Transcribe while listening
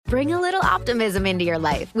Bring a little optimism into your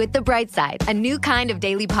life with The Bright Side, a new kind of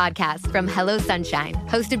daily podcast from Hello Sunshine,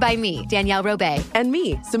 hosted by me, Danielle Robay. And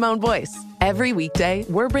me, Simone Boyce. Every weekday,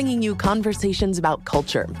 we're bringing you conversations about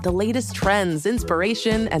culture, the latest trends,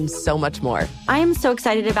 inspiration, and so much more. I am so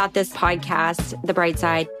excited about this podcast, The Bright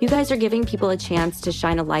Side. You guys are giving people a chance to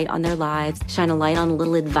shine a light on their lives, shine a light on a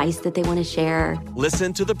little advice that they want to share.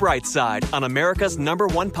 Listen to The Bright Side on America's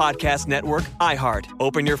 #1 podcast network, iHeart.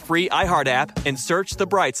 Open your free iHeart app and search The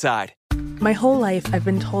Bright Side. My whole life, I've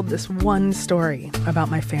been told this one story about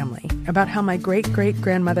my family, about how my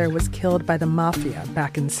great-great-grandmother was killed by the mafia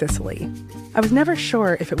back in Sicily. I was never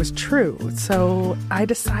sure if it was true, so I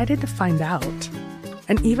decided to find out.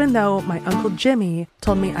 And even though my Uncle Jimmy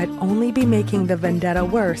told me I'd only be making the vendetta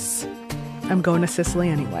worse, I'm going to Sicily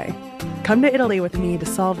anyway. Come to Italy with me to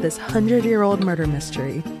solve this 100-year-old murder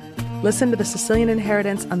mystery. Listen to The Sicilian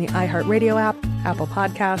Inheritance on the iHeartRadio app, Apple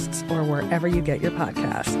Podcasts, or wherever you get your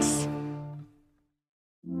podcasts.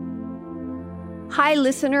 Hi,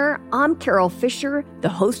 listener. I'm Carol Fisher, the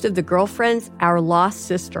host of The Girlfriends, Our Lost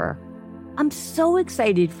Sister. I'm so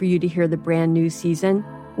excited for you to hear the brand new season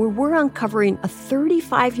where we're uncovering a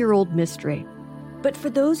 35-year-old mystery. But for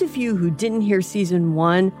those of you who didn't hear season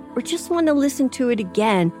 1 or just want to listen to it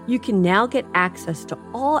again, you can now get access to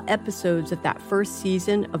all episodes of that first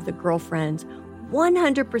season of The Girlfriends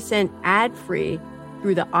 100% ad-free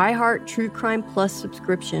through the iHeart True Crime Plus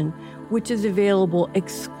subscription, which is available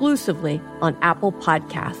exclusively on Apple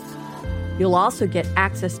Podcasts. You'll also get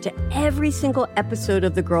access to every single episode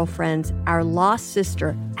of The Girlfriends, Our Lost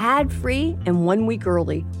Sister, ad-free and 1 week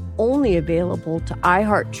early, only available to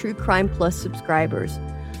iHeart True Crime Plus subscribers.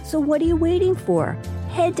 So what are you waiting for?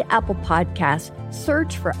 Head to Apple Podcasts,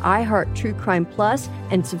 search for iHeart True Crime Plus,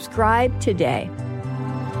 and subscribe today.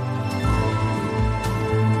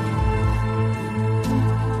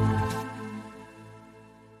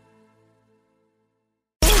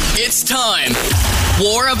 It's time.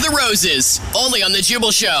 War of the Roses, only on The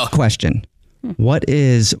Jubal Show. Question. What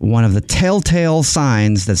is one of the telltale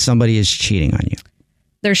signs that somebody is cheating on you?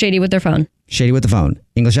 They're shady with their phone. Shady with the phone.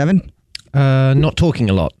 English, Evan? Not talking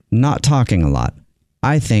a lot. Not talking a lot.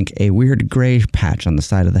 I think a weird gray patch on the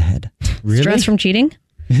side of the head. Really? Stress from cheating?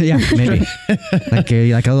 Yeah, maybe. like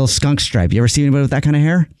a little skunk stripe. You ever see anybody with that kind of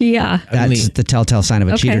hair? Yeah. That's the telltale sign of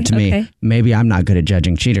a cheater to me. Maybe I'm not good at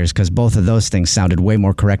judging cheaters because both of those things sounded way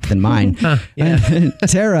more correct than mine.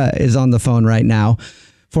 Tara is on the phone right now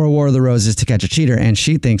for a War of the Roses to catch a cheater, and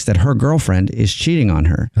she thinks that her girlfriend is cheating on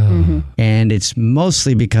her. And it's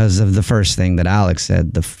mostly because of the first thing that Alex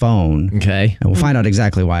said, the phone. Okay. And we'll find out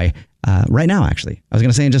exactly why. Right now, actually. I was going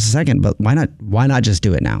to say in just a second, but why not just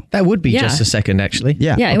do it now? That would be just a second, actually.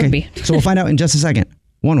 Yeah, okay. It would be. So we'll find out in just a second.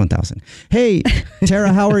 1,000. Hey,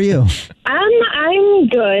 Tara, how are you? I'm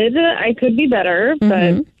good. I could be better,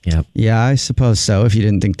 but... Yeah, I suppose so, if you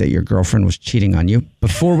didn't think that your girlfriend was cheating on you.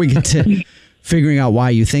 Before we get to figuring out why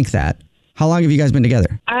you think that, how long have you guys been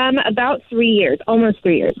together? About 3 years, almost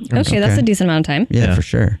 3 years. Okay, that's a decent amount of time. Yeah, for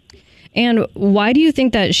sure. And why do you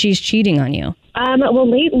think that she's cheating on you? Well,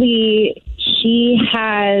 lately, she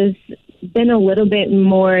has been a little bit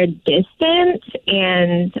more distant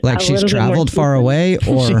and... Like she's traveled far away,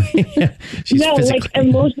 or... No, like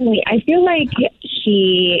emotionally. I feel like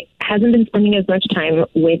she hasn't been spending as much time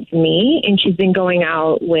with me, and she's been going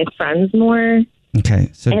out with friends more. Okay,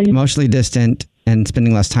 so emotionally distant and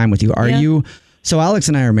spending less time with you. Are you... So Alex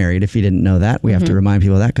and I are married, if you didn't know that. We have to remind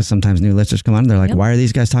people of that because sometimes new listeners come on and they're like, why are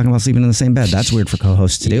these guys talking about sleeping in the same bed? That's weird for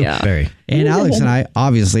co-hosts to do. Yeah. Very. And Alex and I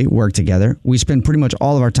obviously work together. We spend pretty much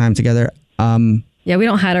all of our time together. Yeah, we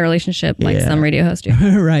don't have a relationship like some radio hosts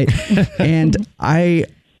do. Right. And I'm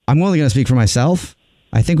only going to speak for myself.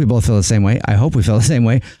 I think we both feel the same way. I hope we feel the same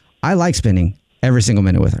way. I like spending every single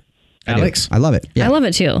minute with her. Alex? I love it. Yeah. I love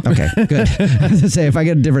it too. Okay, good. I was to say, if I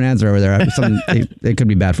get a different answer over there, it could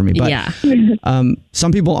be bad for me. But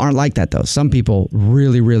some people aren't like that, though. Some people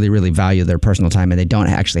really, really, really value their personal time, and they don't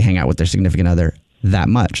actually hang out with their significant other that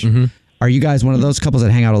much. Are you guys one of those couples that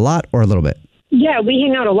hang out a lot or a little bit? Yeah, we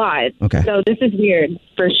hang out a lot. Okay. So this is weird,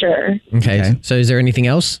 for sure. Okay. So is there anything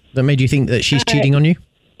else that made you think that she's cheating on you?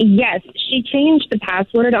 Yes, she changed the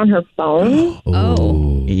password on her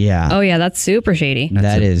phone. Yeah. Oh, yeah, that's super shady.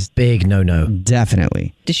 That is big no-no.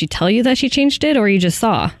 Definitely. Did she tell you that she changed it, or you just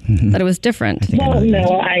saw that it was different? No,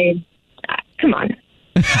 come on.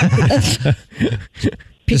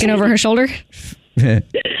 Peeking over her shoulder? Yeah,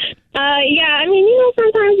 I mean,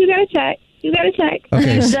 sometimes you gotta check.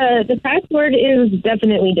 Okay. The password is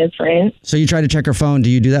definitely different. So you try to check her phone. Do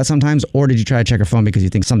you do that sometimes? Or did you try to check her phone because you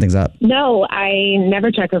think something's up? No, I never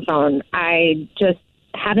check her phone. I just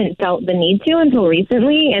haven't felt the need to until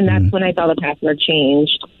recently, and that's when I saw the password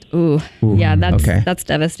changed. Ooh. Yeah, that's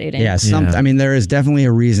devastating. Yeah, I mean, there is definitely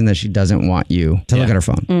a reason that she doesn't want you to look at her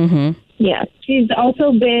phone. Mm-hmm. Yeah. She's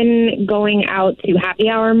also been going out to happy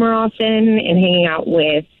hour more often and hanging out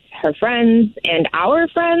with her friends and our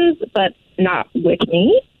friends, but not with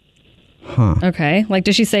me. Huh. Okay. Like,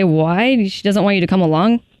 does she say why? She doesn't want you to come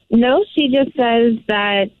along? No, she just says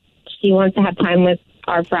that she wants to have time with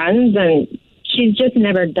our friends, and she's just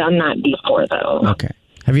never done that before, though. Okay.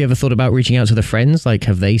 Have you ever thought about reaching out to the friends? Like,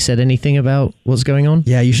 have they said anything about what's going on?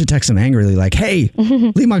 Yeah, you should text them angrily, like, hey,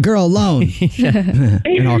 leave my girl alone.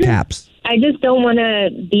 In all caps. I just don't want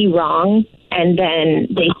to be wrong, and then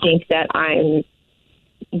they think that I'm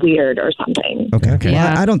weird or something. Okay.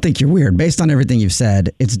 Yeah. Well, I don't think you're weird. Based on everything you've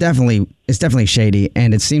said, it's definitely shady,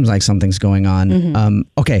 and it seems like something's going on. Mm-hmm.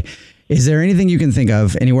 Okay. Is there anything you can think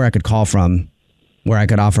of, anywhere I could call from, where I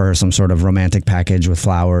could offer her some sort of romantic package with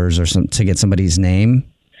flowers or to get somebody's name?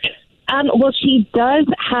 Well, she does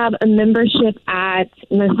have a membership at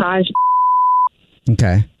Massage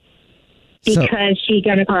Okay. because she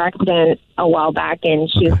got in a car accident a while back and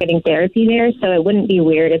she was getting therapy there. So it wouldn't be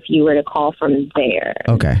weird if you were to call from there.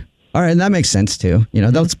 Okay. All right. And that makes sense too. You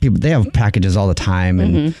know, those people, they have packages all the time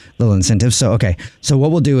and little incentives. So, okay. So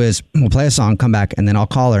what we'll do is we'll play a song, come back, and then I'll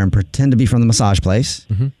call her and pretend to be from the massage place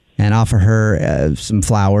and offer her some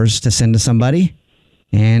flowers to send to somebody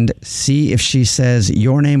and see if she says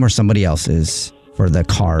your name or somebody else's for the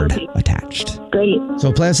card attached. Great.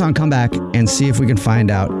 So play a song, come back, and see if we can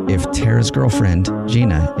find out if Tara's girlfriend,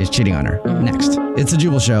 Gina, is cheating on her. Next. It's a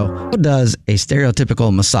Jubal Show. How does a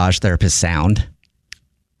stereotypical massage therapist sound?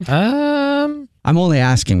 I'm only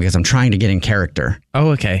asking because I'm trying to get in character. Oh,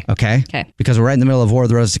 okay. Okay? Okay. Because we're right in the middle of War of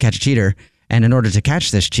the Roses to catch a cheater, and in order to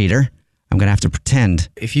catch this cheater, I'm going to have to pretend.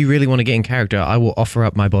 If you really want to get in character, I will offer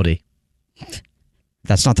up my body.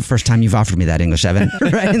 That's not the first time you've offered me that, English Evan.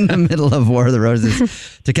 Right in the middle of War of the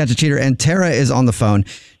Roses to catch a cheater. And Tara is on the phone,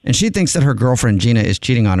 and she thinks that her girlfriend, Gina, is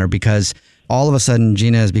cheating on her because all of a sudden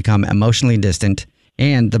Gina has become emotionally distant.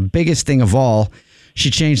 And the biggest thing of all, she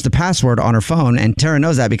changed the password on her phone, and Tara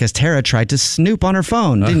knows that because Tara tried to snoop on her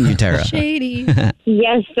phone, didn't you, Tara? Shady.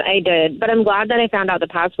 Yes, I did. But I'm glad that I found out the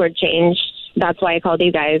password changed. That's why I called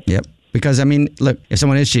you guys. Yep. Because, I mean, look, if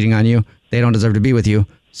someone is cheating on you, they don't deserve to be with you.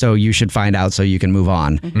 So you should find out so you can move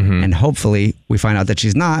on. And hopefully we find out that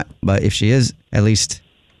she's not. But if she is, at least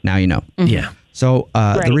now you know. Yeah. So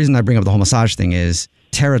the reason I bring up the whole massage thing is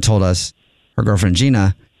Tara told us her girlfriend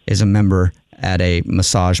Gina is a member at a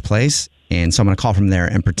massage place. And so I'm going to call from there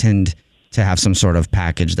and pretend to have some sort of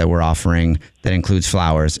package that we're offering that includes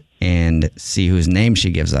flowers and see whose name she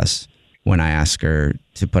gives us when I ask her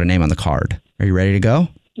to put a name on the card. Are you ready to go?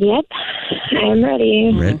 Yep, I'm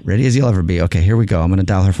ready. Ready as you'll ever be. Okay, here we go. I'm going to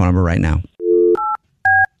dial her phone number right now.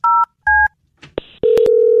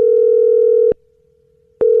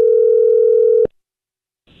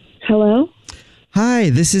 Hello? Hi,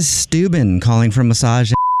 this is Steuben calling from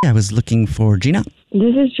Massage. I was looking for Gina.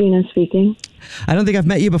 This is Gina speaking. I don't think I've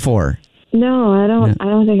met you before. No, I don't. Yeah. I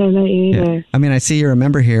don't think I've met you either. Yeah. I mean, I see you're a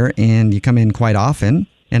member here, and you come in quite often.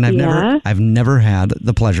 And I've never had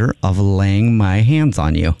the pleasure of laying my hands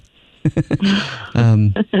on you.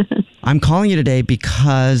 I'm calling you today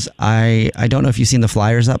because I don't know if you've seen the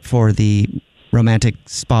flyers up for the romantic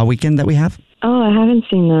spa weekend that we have. Oh, I haven't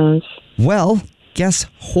seen those. Well, guess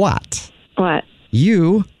what? What?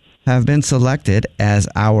 You have been selected as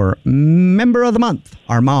our member of the month,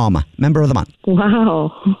 our mom member of the month.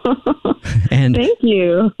 Wow. And thank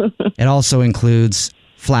you. It also includes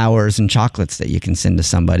flowers and chocolates that you can send to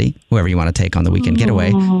somebody, whoever you want to take on the weekend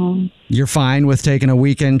getaway. You're fine with taking a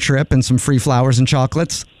weekend trip and some free flowers and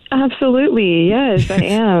chocolates? Absolutely. Yes, I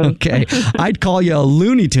am. Okay. I'd call you a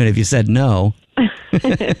Looney Tune if you said no.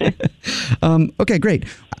 Okay, great.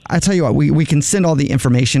 I tell you what, we can send all the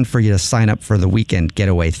information for you to sign up for the weekend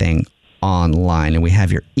getaway thing online, and we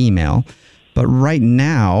have your email. But right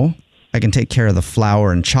now, I can take care of the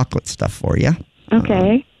flower and chocolate stuff for you.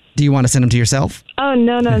 Okay. Do you want to send them to yourself? Oh,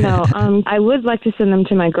 no. I would like to send them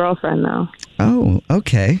to my girlfriend, though. Oh,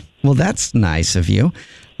 okay. Well, that's nice of you.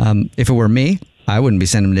 If it were me, I wouldn't be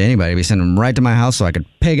sending them to anybody. I'd be sending them right to my house so I could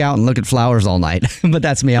pig out and look at flowers all night. But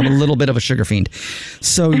that's me. I'm a little bit of a sugar fiend.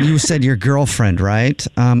 So you said your girlfriend, right?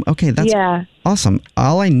 Okay, that's awesome.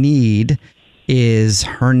 All I need is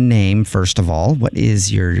her name, first of all. What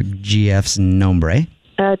is your GF's nombre?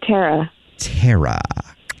 Tara. Tara.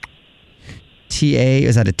 T-A,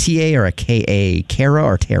 is that a T-A or a K-A? Kara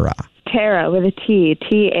or Tara? Tara with a T.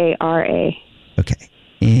 T-A-R-A. Okay.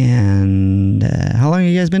 And how long have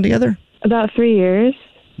you guys been together? About 3 years.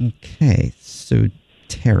 Okay, so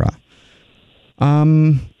Tara.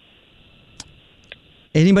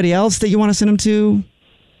 Anybody else that you want to send them to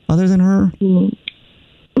other than her?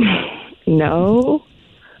 No.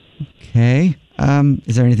 Okay.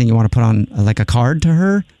 Is there anything you want to put on, like a card to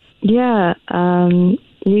her? Yeah.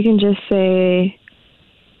 You can just say,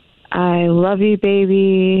 I love you,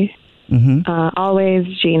 baby. Always,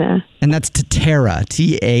 Gina. And that's to Tara,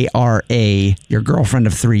 Tara, your girlfriend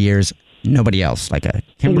of 3 years. Nobody else, like a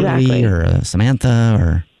Kimberly or a Samantha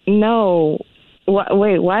or... No.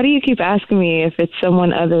 Wait, why do you keep asking me if it's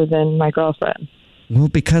someone other than my girlfriend? Well,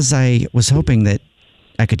 because I was hoping that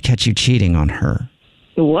I could catch you cheating on her.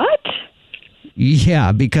 What?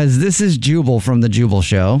 Yeah, because this is Jubal from the Jubal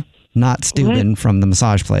Show, not Steuben from the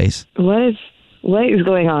massage place. What is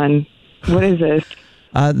going on? What is this?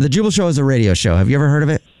 The Jubal Show is a radio show. Have you ever heard of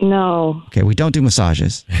it? No. Okay, we don't do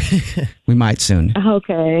massages. We might soon.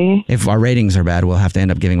 Okay. If our ratings are bad, we'll have to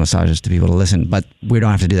end up giving massages to people to listen, but we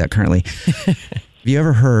don't have to do that currently. Have you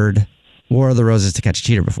ever heard War of the Roses to Catch a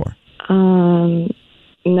Cheater before?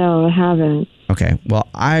 No, I haven't. Okay, well,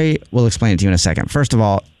 I will explain it to you in a second. First of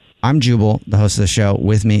all, I'm Jubal, the host of the show.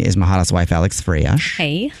 With me is my hottest wife, Alex Frias.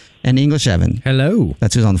 Hey. And English Evan. Hello.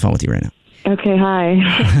 That's who's on the phone with you right now. Okay, hi.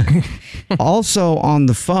 Also on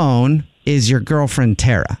the phone is your girlfriend,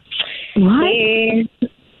 Tara. What? Hey.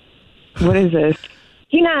 What is this?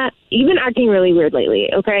 Gina, you've been acting really weird lately,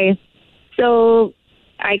 okay? So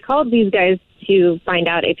I called these guys to find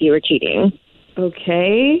out if you were cheating.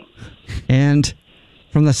 Okay. And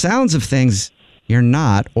from the sounds of things, you're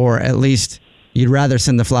not, or at least you'd rather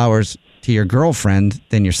send the flowers to your girlfriend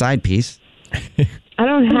than your side piece. I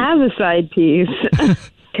don't have a side piece.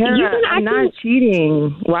 Tara, I'm not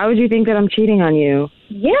cheating. Why would you think that I'm cheating on you?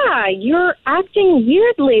 Yeah, you're acting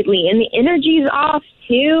weird lately, and the energy's off,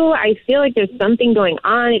 too. I feel like there's something going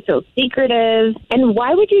on. It feels secretive. And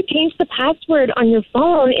why would you change the password on your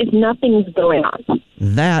phone if nothing's going on?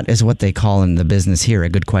 That is what they call in the business here a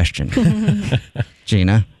good question.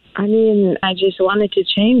 Gina? I mean, I just wanted to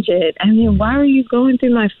change it. I mean, why are you going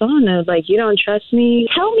through my phone? Like, you don't trust me?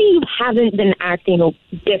 Tell me you haven't been acting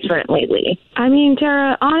different lately. I mean,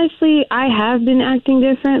 Tara, honestly, I have been acting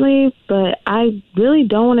differently, but I really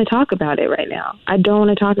don't want to talk about it right now. I don't want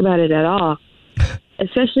to talk about it at all,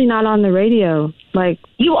 especially not on the radio. Like,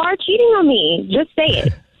 you are cheating on me. Just say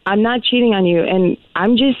it. I'm not cheating on you, and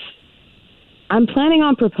I'm planning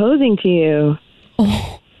on proposing to you.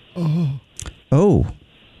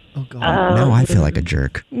 Oh, God. Now I feel like a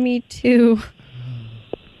jerk. Me too.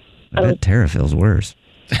 I bet Tara feels worse.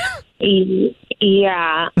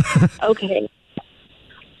 Yeah. Okay.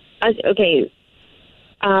 Okay.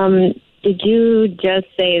 Did you just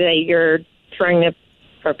say that you're trying to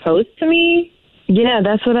propose to me? Yeah,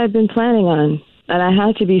 that's what I've been planning on. And I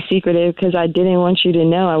had to be secretive because I didn't want you to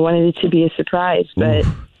know. I wanted it to be a surprise, but...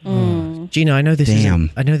 Gina, I know this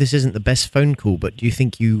isn't the best phone call, but do you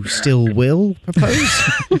think you still will propose?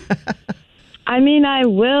 I mean, I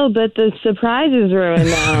will, but the surprise is ruined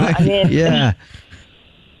now. I mean, yeah.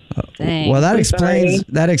 Well,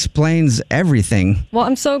 that explains everything. Well,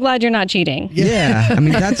 I'm so glad you're not cheating. Yeah, I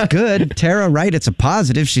mean, that's good. Tara, right? It's a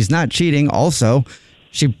positive. She's not cheating. Also,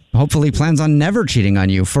 she hopefully plans on never cheating on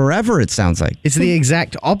you forever, it sounds like. It's the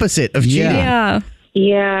exact opposite of cheating. Yeah.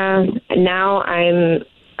 Yeah. Now I'm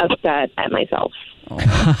upset at myself.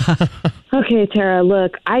 Okay, Tara,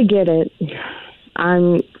 look, I get it.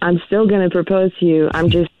 I'm still going to propose to you. I'm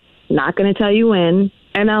just not going to tell you when,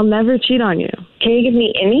 and I'll never cheat on you. Can you give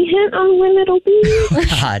me any hint on when it'll be?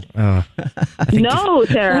 God. No,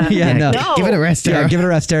 Tara. Yeah, no. Give it a rest, Tara. Yeah, give it a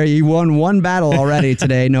rest, Tara. You won one battle already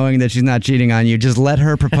today knowing that she's not cheating on you. Just let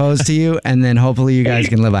her propose to you, and then hopefully you guys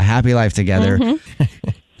can live a happy life together.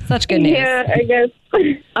 Such good news. Yeah, I guess.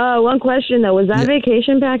 One question, though. Was that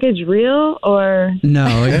vacation package real, or?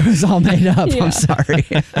 No, it was all made up. I'm sorry.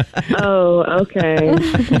 Oh, okay.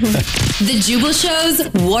 The Jubal Show's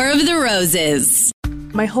War of the Roses.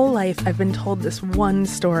 My whole life, I've been told this one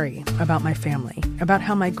story about my family, about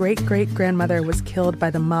how my great-great-grandmother was killed by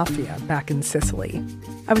the mafia back in Sicily.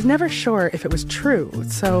 I was never sure if it was true,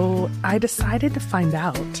 so I decided to find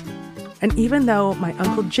out. And even though my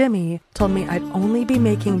Uncle Jimmy told me I'd only be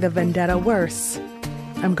making the vendetta worse,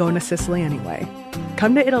 I'm going to Sicily anyway.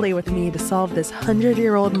 Come to Italy with me to solve this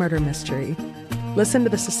 100-year-old murder mystery. Listen to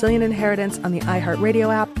The Sicilian Inheritance on the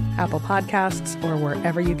iHeartRadio app, Apple Podcasts, or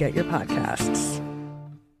wherever you get your podcasts.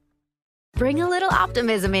 Bring a little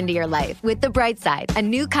optimism into your life with The Bright Side, a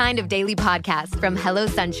new kind of daily podcast from Hello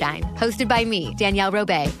Sunshine, hosted by me, Danielle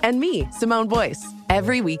Robay. And me, Simone Boyce.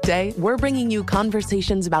 Every weekday, we're bringing you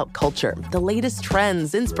conversations about culture, the latest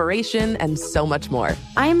trends, inspiration, and so much more.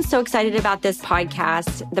 I am so excited about this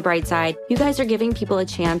podcast, The Bright Side. You guys are giving people a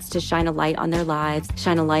chance to shine a light on their lives,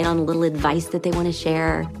 shine a light on a little advice that they want to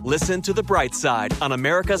share. Listen to The Bright Side on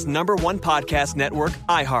America's #1 podcast network,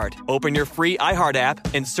 iHeart. Open your free iHeart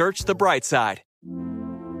app and search The Bright Side.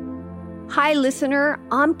 Hi, listener.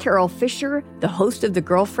 I'm Carol Fisher, the host of The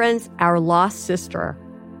Girlfriends, Our Lost Sister.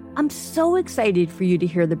 I'm so excited for you to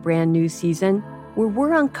hear the brand new season where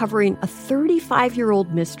we're uncovering a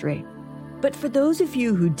 35-year-old mystery. But for those of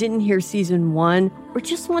you who didn't hear season 1 or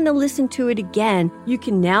just want to listen to it again, you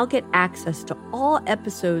can now get access to all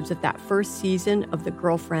episodes of that first season of The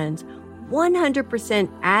Girlfriends 100%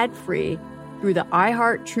 ad-free through the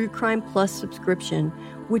iHeart True Crime Plus subscription,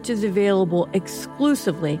 which is available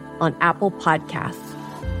exclusively on Apple Podcasts.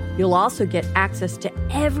 You'll also get access to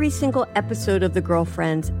every single episode of The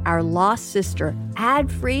Girlfriends, Our Lost Sister,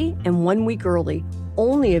 ad-free and 1 week early,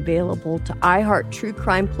 only available to iHeart True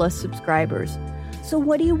Crime Plus subscribers. So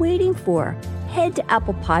what are you waiting for? Head to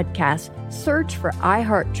Apple Podcasts, search for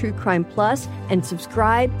iHeart True Crime Plus, and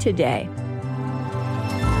subscribe today.